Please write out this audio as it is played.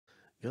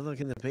Good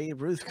luck in the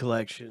Babe Ruth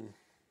collection.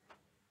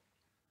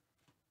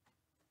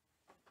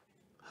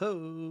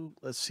 Ho!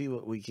 Let's see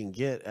what we can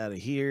get out of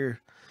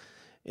here.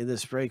 In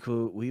this break,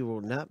 we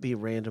will not be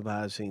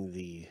randomizing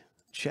the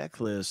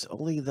checklist.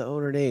 Only the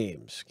owner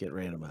names get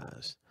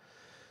randomized.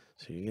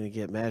 So you're going to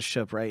get matched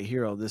up right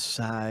here on this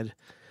side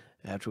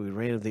after we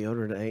random the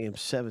owner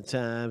names 7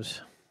 times.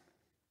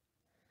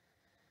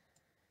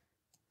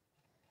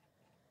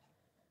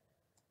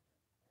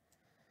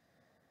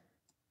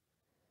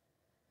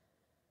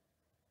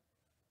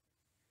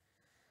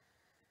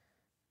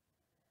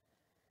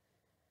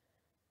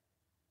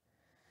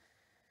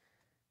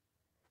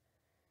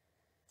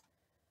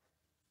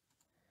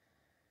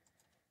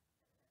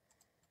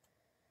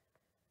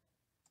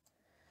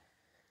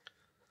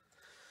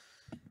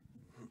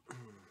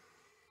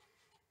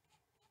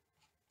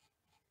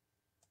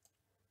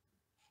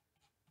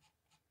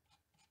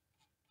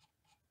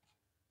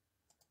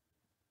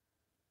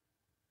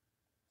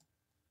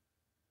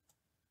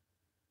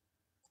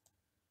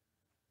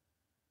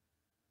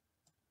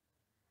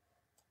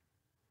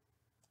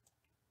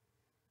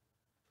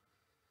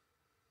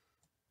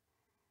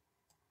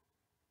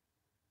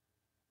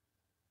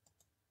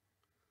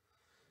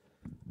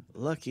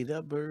 Lucky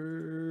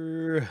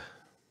number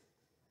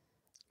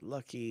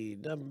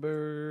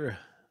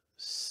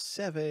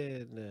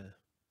 7.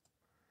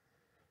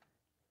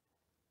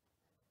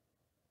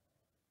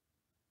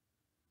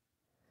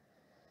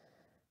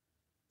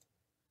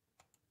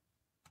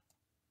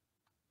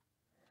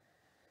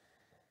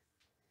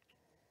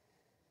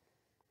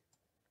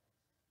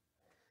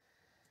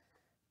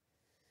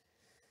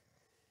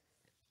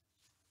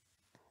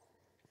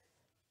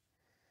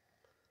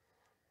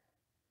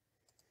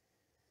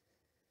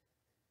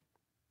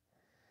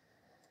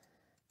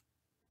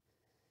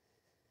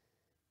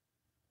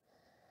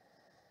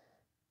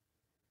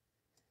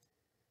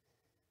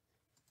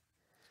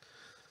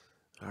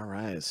 All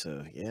right,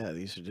 so yeah,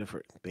 these are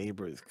different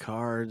Babe Ruth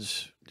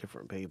cards,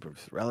 different Babe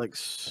Ruth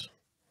relics,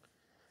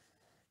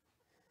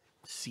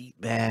 seat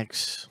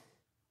backs.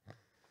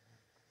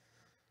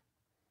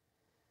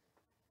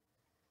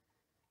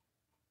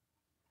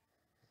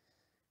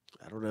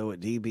 I don't know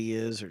what DB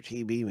is or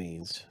TB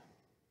means.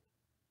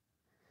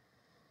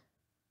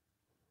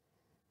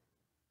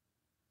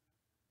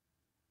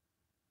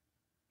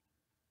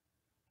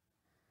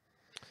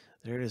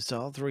 There it is,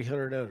 all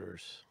 300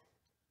 owners.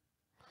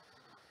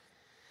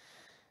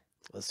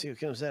 Let's see what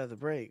comes out of the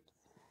break.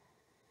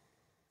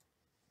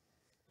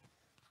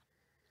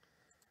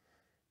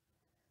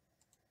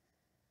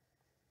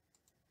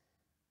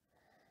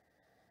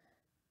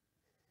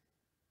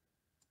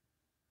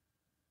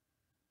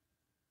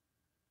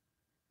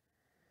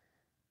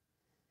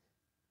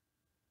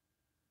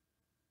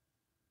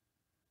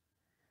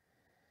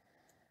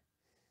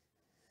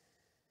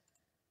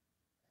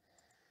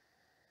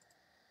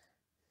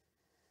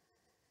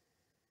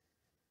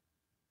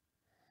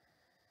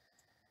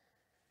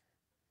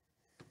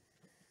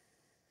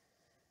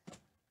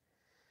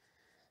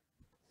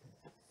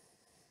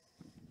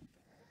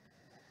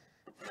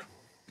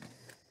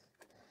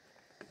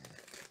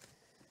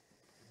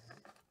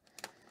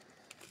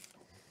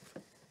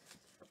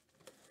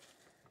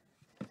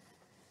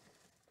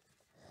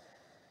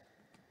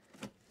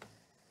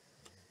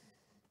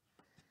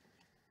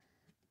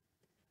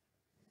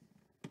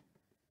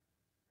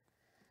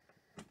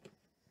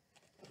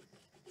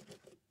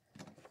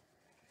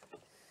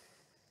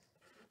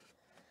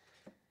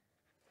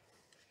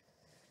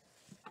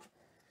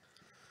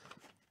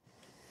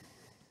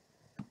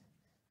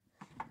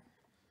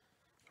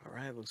 All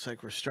right, looks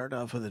like we're starting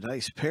off with a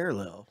nice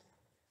parallel.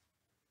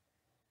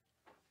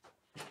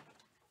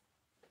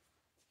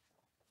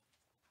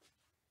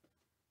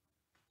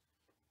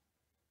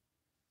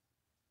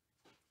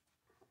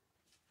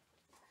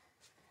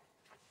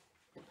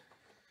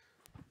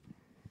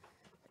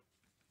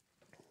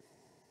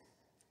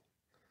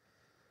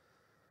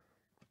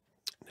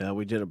 Now,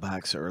 we did a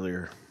box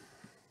earlier.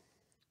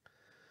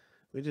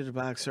 It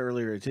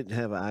didn't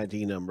have an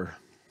ID number.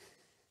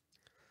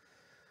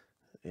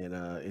 And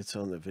it's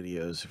on the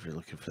videos if you're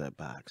looking for that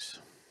box.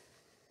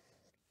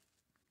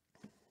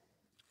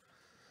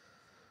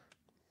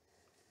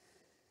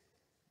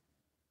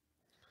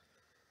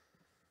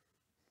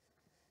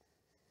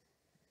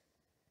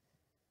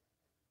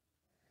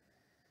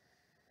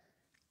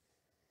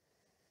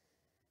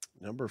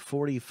 Number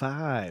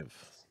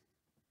 45.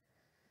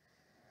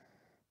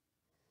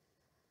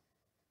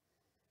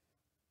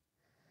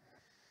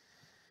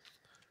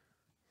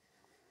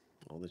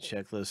 All the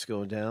checklists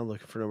going down,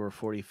 looking for number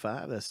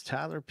 45. That's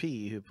Tyler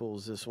P. who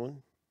pulls this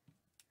one.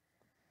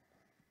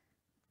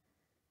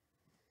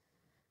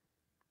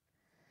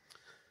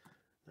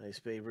 Nice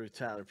Babe Ruth,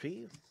 Tyler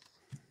P.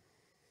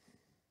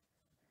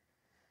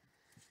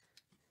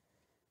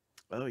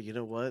 Oh, you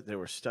know what? They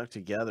were stuck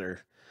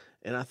together.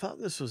 And I thought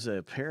this was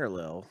a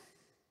parallel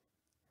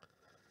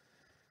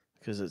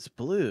because it's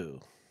blue.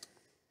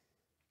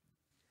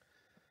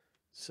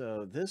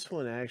 So this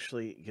one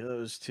actually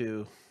goes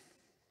to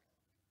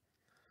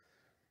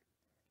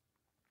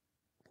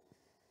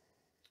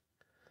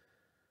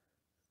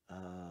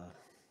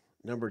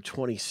number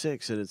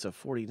 26, and it's a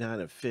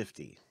 49 of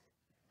 50.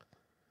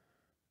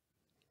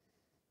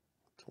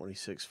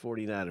 26,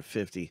 49 of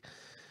 50.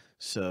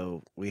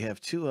 So we have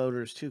 2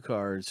 owners, 2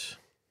 cards.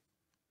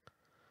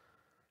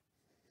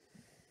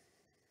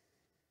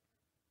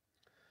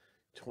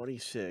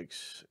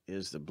 $26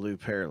 is the blue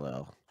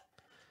parallel.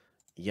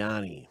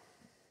 Yanni.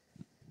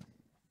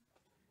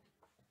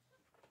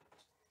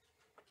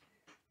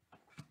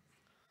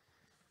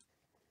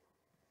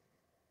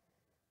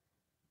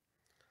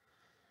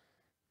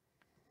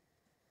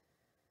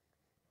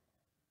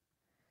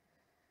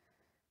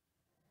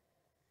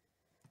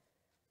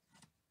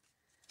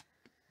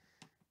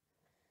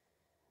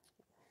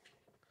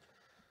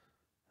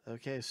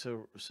 Okay,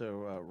 so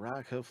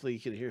Rock, hopefully you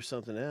can hear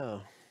something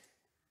now.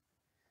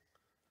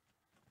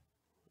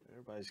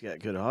 Everybody's got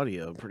good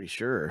audio, I'm pretty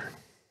sure.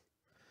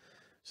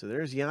 So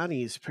there's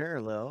Yanni's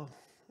parallel,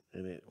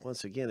 and it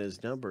once again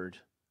is numbered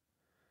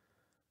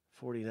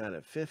 49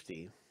 of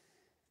 50.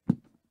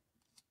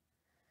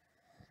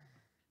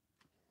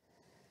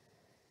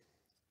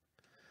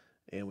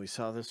 And we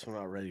saw this one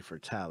already for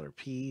Tyler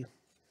P.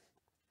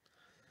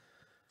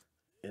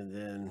 And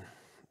then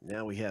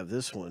now we have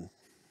this one,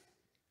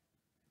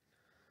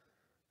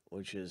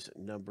 which is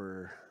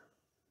number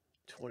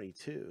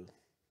 22.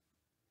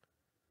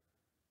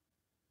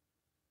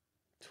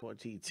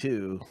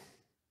 22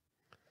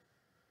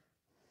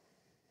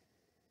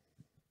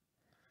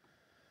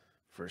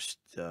 for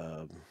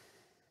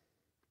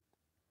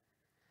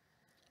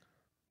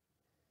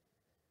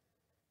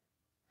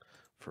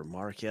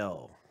Mark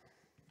L.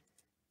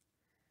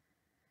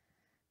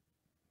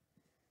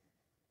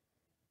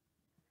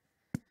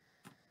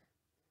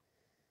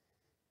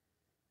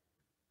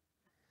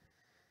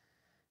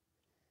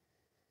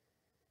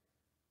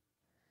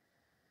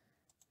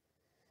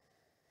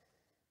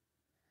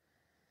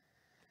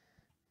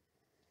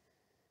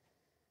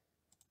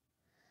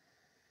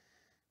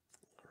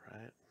 All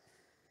right.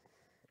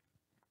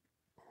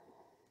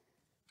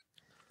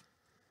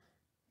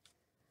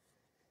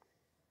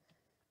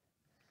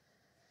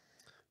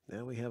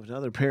 Now we have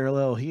another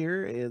parallel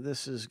here, and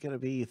this is going to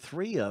be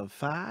 3 of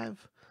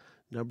 5,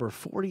 number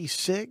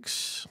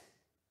 46.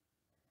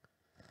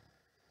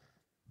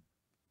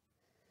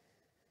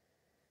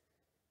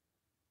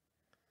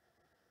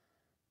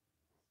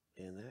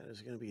 And that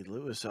is going to be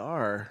Lewis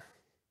R.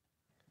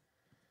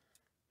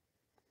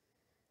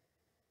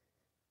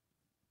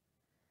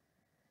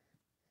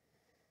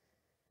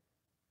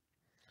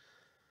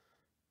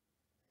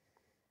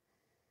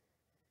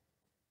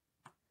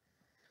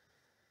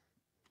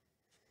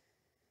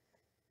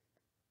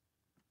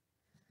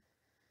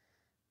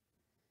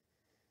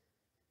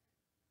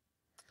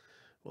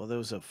 Well, there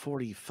was a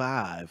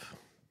 45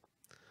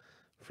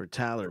 for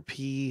Tyler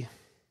P.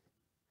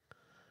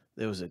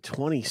 There was a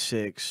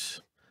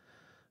 26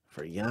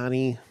 for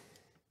Yanni.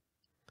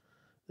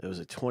 There was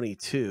a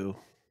 22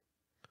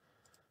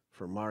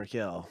 for Mark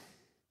L.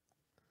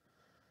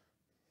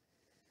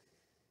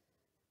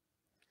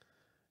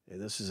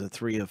 And this is a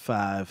 3 of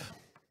 5.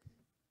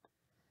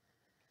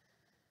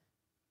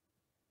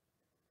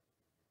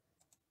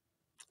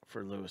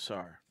 For Lewis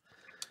R.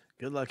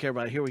 Good luck,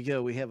 everybody. Here we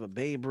go. We have a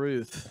Babe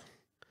Ruth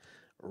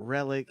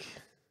relic.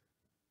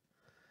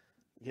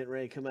 Getting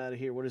ready to come out of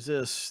here. What is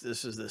this?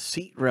 This is the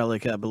seat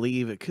relic, I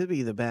believe. It could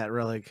be the bat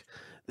relic.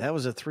 That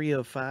was a 3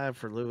 of 5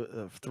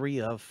 for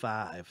 3 of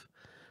 5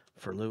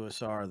 for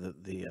Lewis R.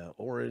 The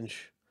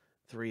orange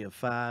 3 of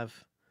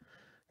 5.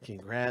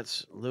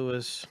 Congrats,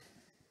 Lewis.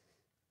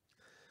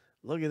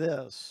 Look at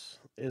this.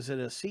 Is it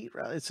a seat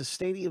relic? It's a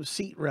stadium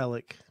seat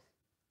relic.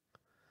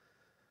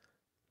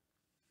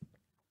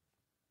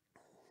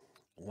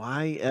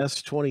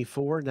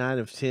 YS24, 9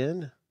 of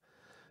 10.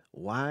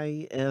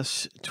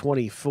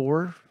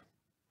 YS24.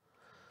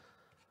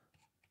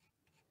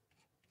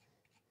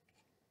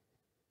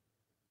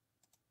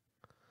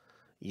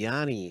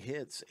 Yanni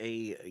hits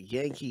a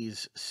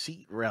Yankees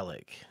seat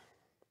relic.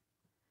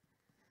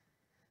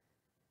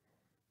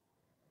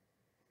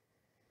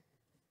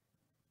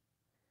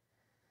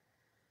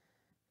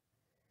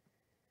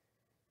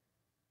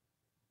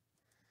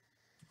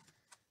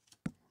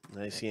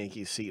 Nice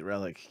Yankees seat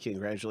relic.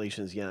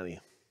 Congratulations,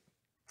 Yanni.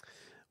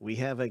 We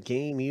have a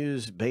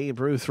game-used Babe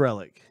Ruth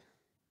relic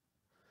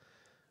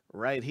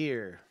right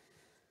here.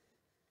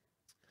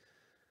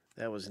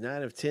 That was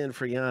 9 of 10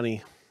 for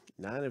Yanni.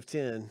 9 of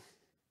 10.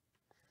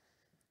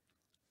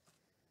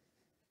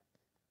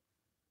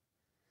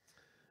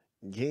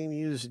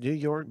 Game-used New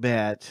York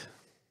bat.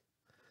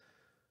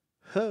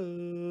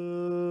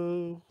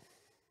 Ho!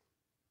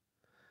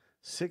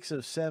 6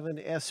 of 7,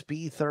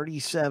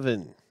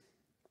 SB37.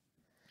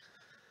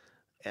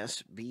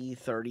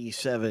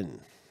 SB37.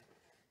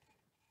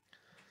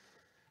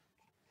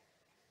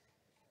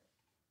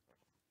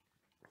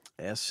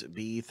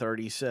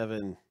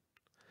 SB37.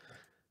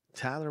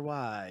 Tyler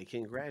Y.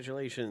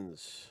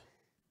 Congratulations.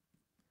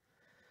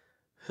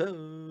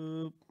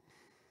 Hope.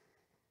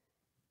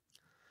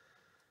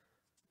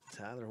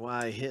 Tyler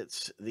Y.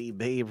 hits the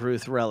Babe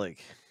Ruth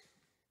relic.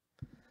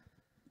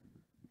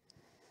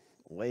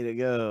 Way to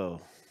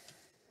go.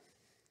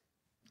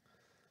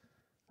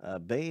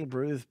 Babe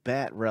Ruth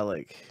Bat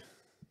Relic.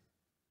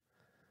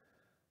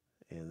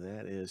 And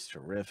that is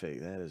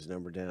terrific. That is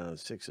number down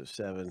 6 of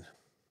 7.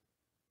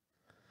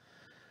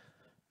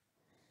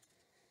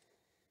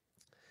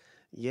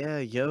 Yeah,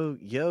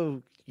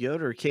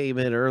 Yoder came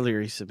in earlier.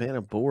 He said, "Man,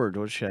 I'm bored.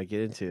 What should I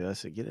get into?" I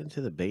said, "Get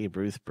into the Babe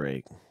Ruth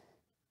break."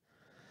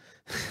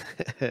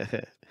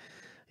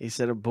 He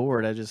said, "I'm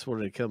bored. I just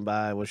wanted to come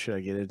by. What should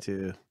I get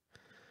into?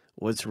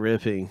 What's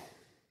ripping?"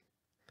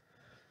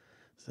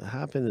 So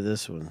hop into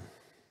this one.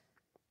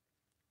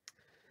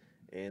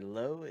 And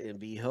lo and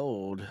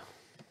behold,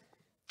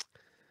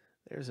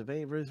 there's a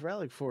Babe Ruth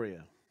relic for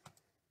you.